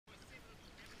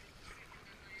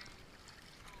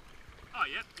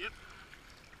yep.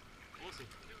 Awesome.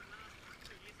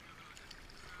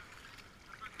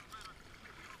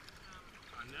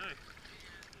 I know.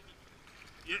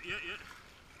 Yeah.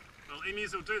 Well,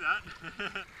 emus will do that.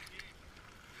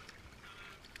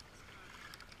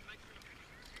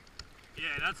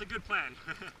 Yeah, that's a good plan.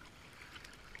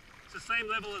 It's the same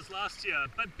level as last year,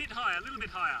 but a bit higher, a little bit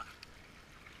higher.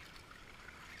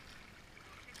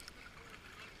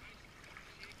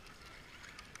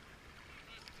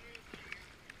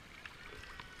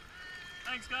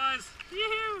 Thanks guys!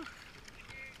 Yoo-hoo!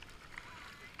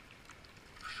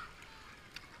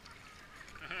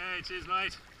 Hey, cheers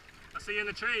mate. I'll see you in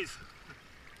the trees.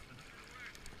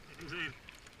 Indeed.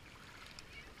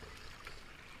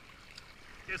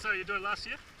 Yeah, sorry, you doing it last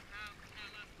year?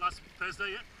 No, last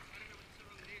Thursday, yeah?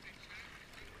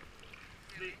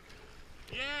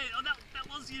 Yeah, oh, that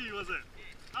was you, was it?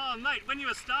 Oh mate, when you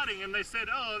were starting and they said,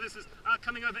 oh, this is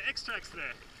coming over extracts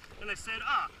there. And they said,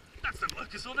 that's the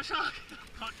bloke who saw the shark.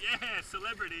 I thought, yeah,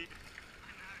 celebrity.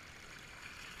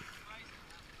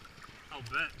 I'll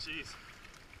bet, jeez.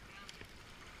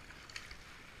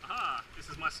 Aha, this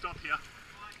is my stop here.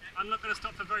 I'm not going to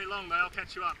stop for very long though, I'll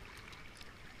catch you up.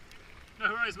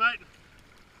 No worries, mate.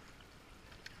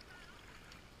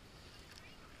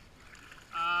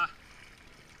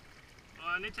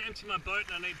 Well, I need to empty my boat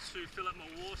and I need to fill up my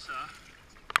water.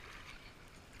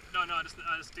 No, I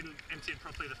just didn't empty it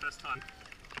properly the first time.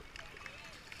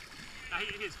 No,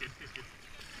 he's good, he's good.